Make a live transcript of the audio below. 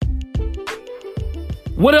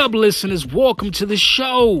What up, listeners? Welcome to the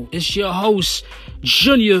show. It's your host,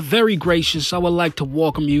 Junya. Very gracious. I would like to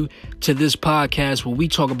welcome you to this podcast where we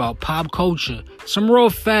talk about pop culture, some raw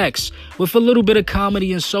facts, with a little bit of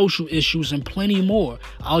comedy and social issues and plenty more.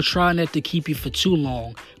 I'll try not to keep you for too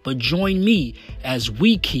long, but join me as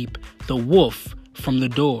we keep the wolf from the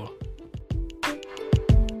door.